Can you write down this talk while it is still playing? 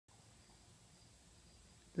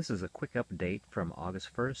This is a quick update from August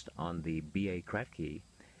 1st on the B.A. Kratky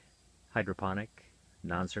hydroponic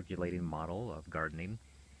non-circulating model of gardening.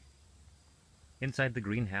 Inside the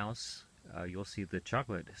greenhouse you'll see the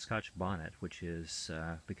chocolate Scotch bonnet, which has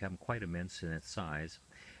become quite immense in its size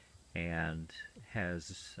and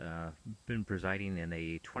has been presiding in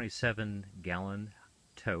a 27-gallon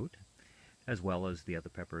tote, as well as the other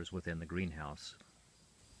peppers within the greenhouse.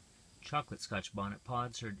 Chocolate Scotch bonnet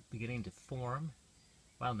pods are beginning to form.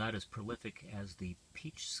 While not as prolific as the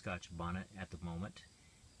peach Scotch bonnet at the moment,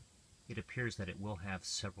 it appears that it will have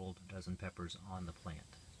several dozen peppers on the plant.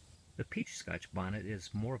 The peach Scotch bonnet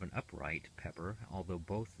is more of an upright pepper, although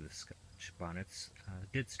both of the Scotch bonnets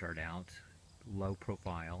did start out low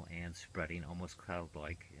profile and spreading almost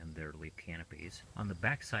cloud-like in their leaf canopies. On the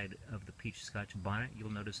back side of the peach Scotch bonnet,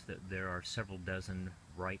 you'll notice that there are several dozen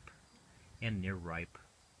ripe and near ripe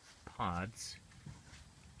pods.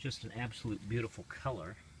 Just an absolute beautiful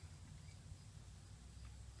color.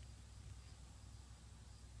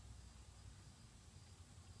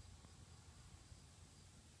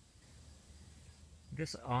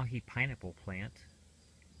 This ahi pineapple plant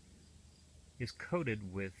is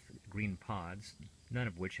coated with green pods, none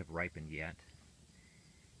of which have ripened yet.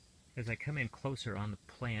 As I come in closer on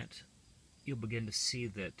the plant, you'll begin to see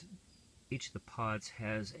that each of the pods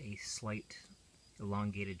has a slight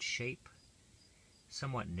elongated shape,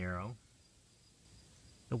 somewhat narrow.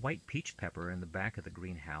 The white peach pepper in the back of the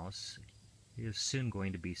greenhouse is soon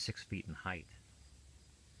going to be 6 feet in height.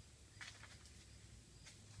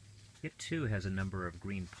 It too has a number of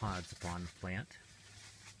green pods upon the plant.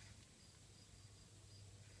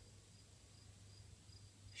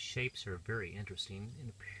 Shapes are very interesting in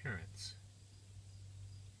appearance.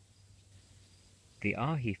 The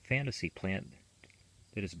ahi fantasy plant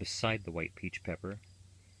that is beside the white peach pepper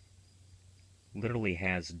literally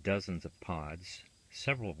has dozens of pods,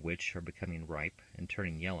 several of which are becoming ripe and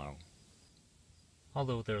turning yellow.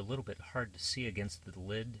 Although they're a little bit hard to see against the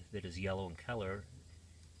lid that is yellow in color,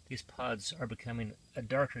 these pods are becoming a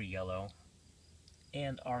darker yellow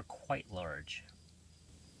and are quite large.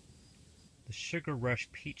 The Sugar Rush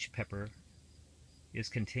peach pepper is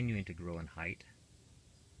continuing to grow in height.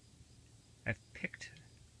 I've picked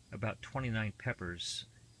about 29 peppers,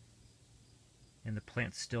 and the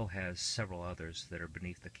plant still has several others that are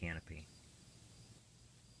beneath the canopy.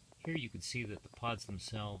 Here you can see that the pods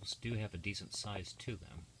themselves do have a decent size to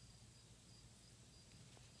them.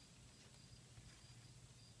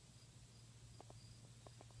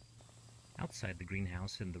 Outside the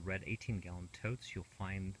greenhouse in the red 18-gallon totes, you'll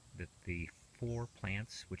find that the 4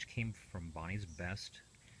 plants which came from Bonnie's Best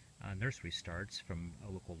nursery starts from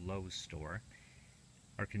a local Lowe's store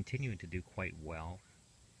are continuing to do quite well.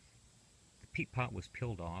 The peat pot was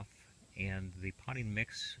peeled off, and the potting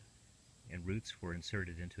mix and roots were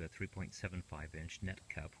inserted into a 3.75-inch net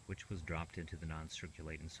cup, which was dropped into the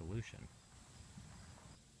non-circulating solution.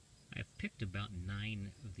 I've picked about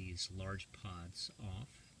 9 of these large pods off,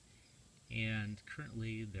 and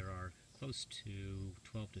currently there are close to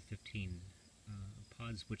 12 to 15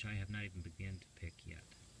 pods which I have not even begun to pick yet.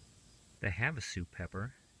 The Havasu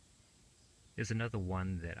pepper is another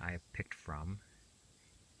one that I have picked from,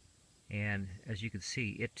 and as you can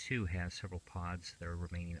see, it too has several pods that are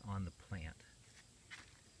remaining on the plant.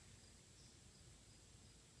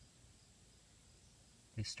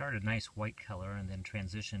 They start a nice white color and then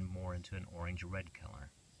transition more into an orange-red color.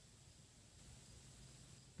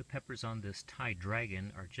 The peppers on this Thai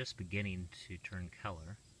dragon are just beginning to turn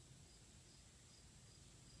color.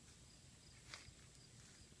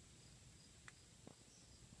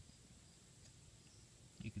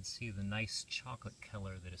 You can see the nice chocolate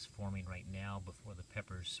color that is forming right now before the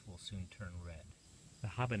peppers will soon turn red. The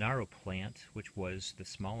habanero plant, which was the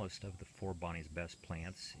smallest of the 4 Bonnie's Best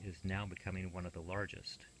plants, is now becoming one of the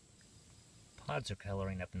largest. Pods are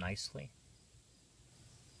coloring up nicely,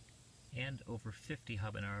 and over 50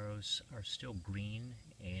 habaneros are still green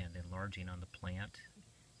and enlarging on the plant.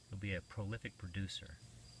 It'll be a prolific producer.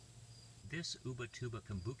 This Ubatuba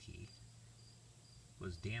Kambuki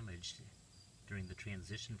was damaged during the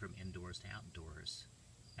transition from indoors to outdoors.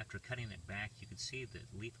 After cutting it back, you can see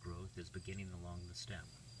that leaf growth is beginning along the stem.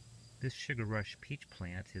 This Sugar Rush peach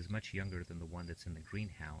plant is much younger than the one that's in the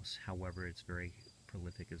greenhouse. However, it's very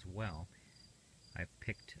prolific as well. I've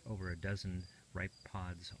picked over a dozen ripe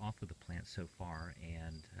pods off of the plant so far,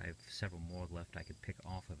 and I have several more left I could pick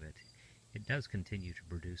off of it. It does continue to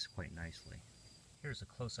produce quite nicely. Here's a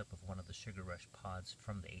close-up of one of the Sugar Rush pods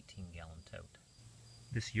from the 18-gallon tote.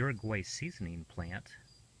 This Uruguay seasoning plant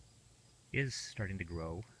is starting to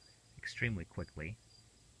grow extremely quickly.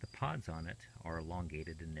 The pods on it are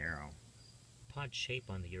elongated and narrow. pod shape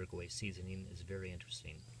on the Uruguay seasoning is very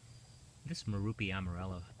interesting. This Marupi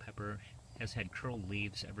amarella pepper has had curled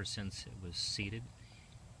leaves ever since it was seeded.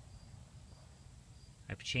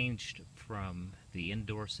 I've changed from the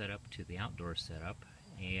indoor setup to the outdoor setup,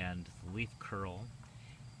 and the leaf curl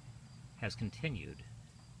has continued.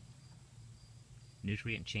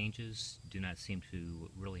 Nutrient changes do not seem to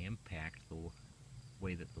really impact the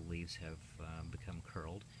way that the leaves have become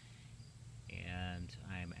curled, and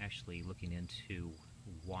I'm actually looking into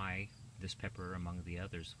why this pepper, among the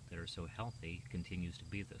others that are so healthy, continues to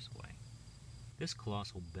be this way. This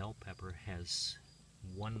colossal bell pepper has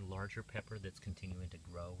one larger pepper that's continuing to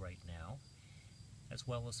grow right now, as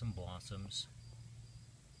well as some blossoms.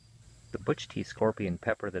 The Butch Tea Scorpion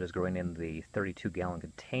pepper that is growing in the 32-gallon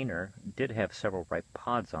container did have several ripe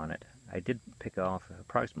pods on it. I did pick off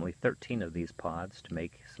approximately 13 of these pods to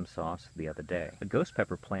make some sauce the other day. The ghost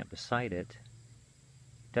pepper plant beside it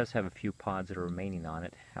does have a few pods that are remaining on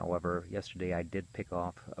it. However, yesterday I did pick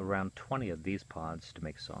off around 20 of these pods to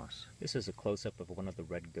make sauce. This is a close-up of one of the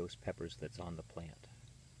red ghost peppers that's on the plant.